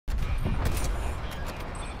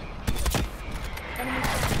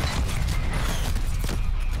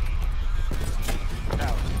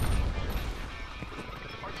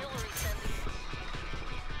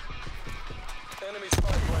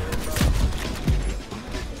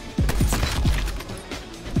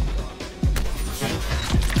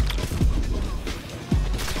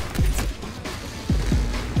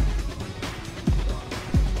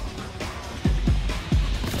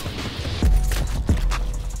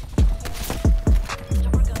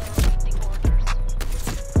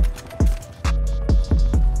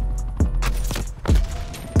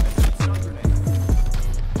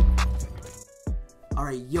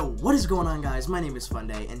going on, guys? My name is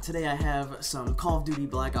Funday, and today I have some Call of Duty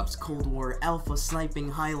Black Ops Cold War Alpha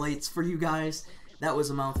sniping highlights for you guys. That was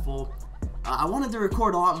a mouthful. I wanted to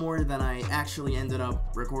record a lot more than I actually ended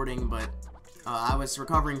up recording, but I was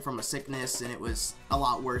recovering from a sickness, and it was a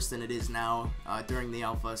lot worse than it is now during the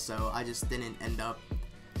Alpha, so I just didn't end up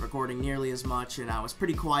recording nearly as much, and I was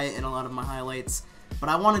pretty quiet in a lot of my highlights. But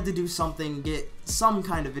I wanted to do something, get some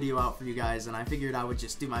kind of video out for you guys, and I figured I would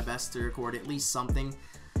just do my best to record at least something.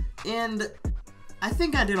 And I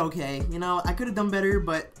think I did okay. You know, I could have done better,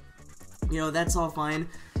 but, you know, that's all fine.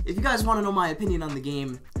 If you guys want to know my opinion on the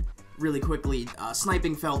game really quickly,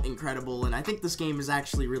 sniping felt incredible, and I think this game is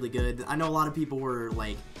actually really good. I know a lot of people were,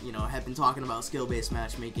 like, you know, have been talking about skill-based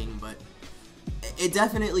matchmaking, but it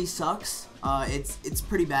definitely sucks. It's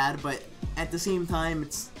pretty bad, but at the same time,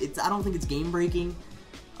 I don't think it's game-breaking,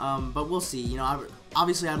 but we'll see. You know,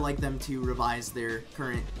 obviously I'd like them to revise their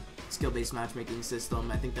current skill-based matchmaking system.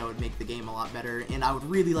 I think that would make the game a lot better, and I would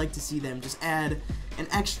really like to see them just add an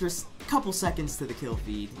extra couple seconds to the kill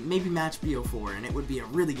feed. Maybe match BO4, and it would be a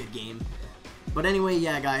really good game. But anyway,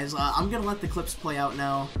 yeah, guys, I'm gonna let the clips play out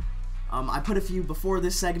now. I put a few before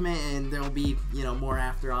this segment, and there'll be, you know, more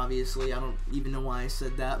after, obviously. I don't even know why I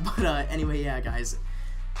said that, but anyway, yeah, guys.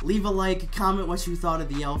 Leave a like, comment what you thought of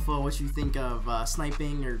the Alpha, what you think of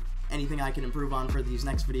sniping, or anything I can improve on for these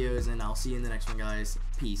next videos, and I'll see you in the next one, guys.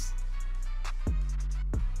 Peace.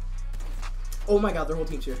 Oh my god, their whole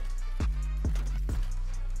team's here.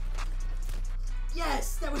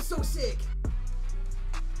 Yes! That was so sick!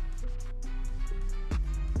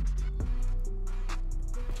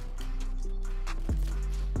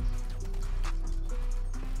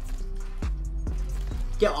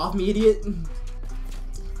 Get off me, idiot!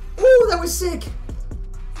 Ooh, that was sick!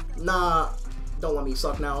 Nah, don't let me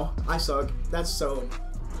suck now. I suck. That's so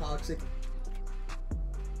toxic.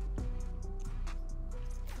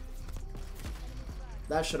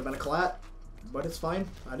 That should have been a collat, but it's fine.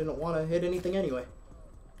 I didn't want to hit anything anyway.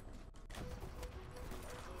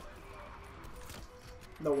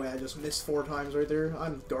 No way, I just missed 4 times right there.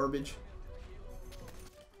 I'm garbage.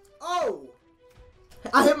 Oh!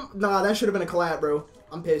 Nah, that should have been a collat, bro.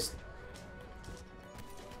 I'm pissed.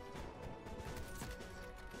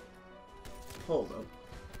 Hold up.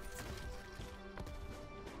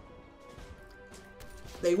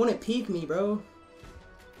 They wouldn't peek me, bro.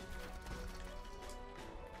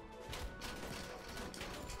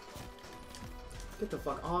 Get the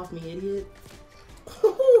fuck off me, idiot.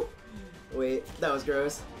 Wait, that was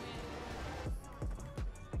gross.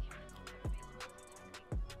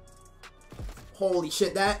 Holy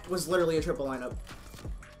shit, that was literally a triple lineup.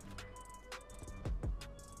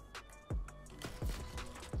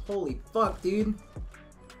 Holy fuck, dude.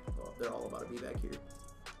 Oh, they're all about to be back here.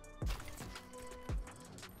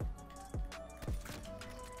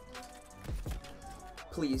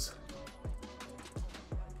 Please.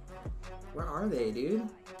 Where are they, dude?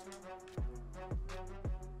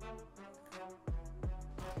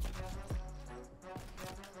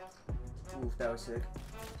 Oof, that was sick.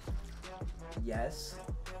 Yes.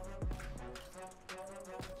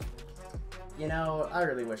 You know, I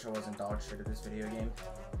really wish I wasn't dog shit at this video game.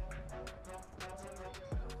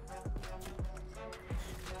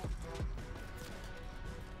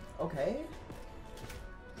 Okay.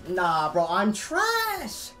 Nah, bro, I'm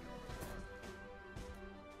trash!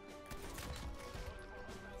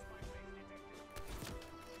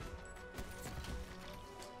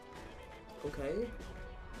 Okay.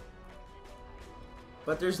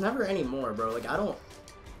 But there's never any more, bro. Like, I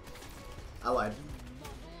lied.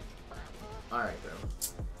 Alright, bro.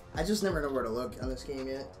 I just never know where to look on this game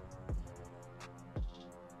yet.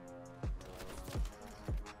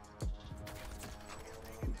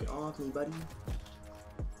 Get off me, buddy.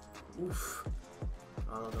 Oof.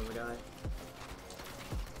 I don't know the guy.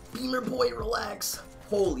 Beamer boy, relax.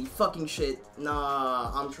 Holy fucking shit.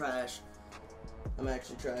 Nah, I'm trash. I'm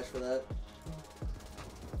actually trash for that.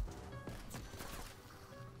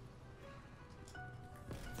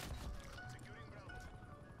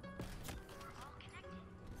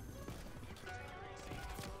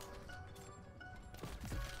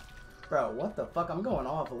 Bro, what the fuck? I'm going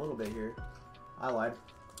off a little bit here. I lied.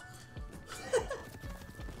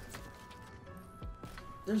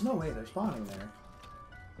 There's no way they're spawning there.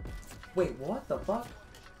 Wait, what the fuck?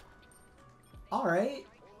 Alright.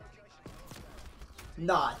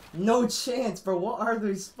 Nah, no chance, bro. What are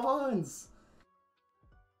these spawns?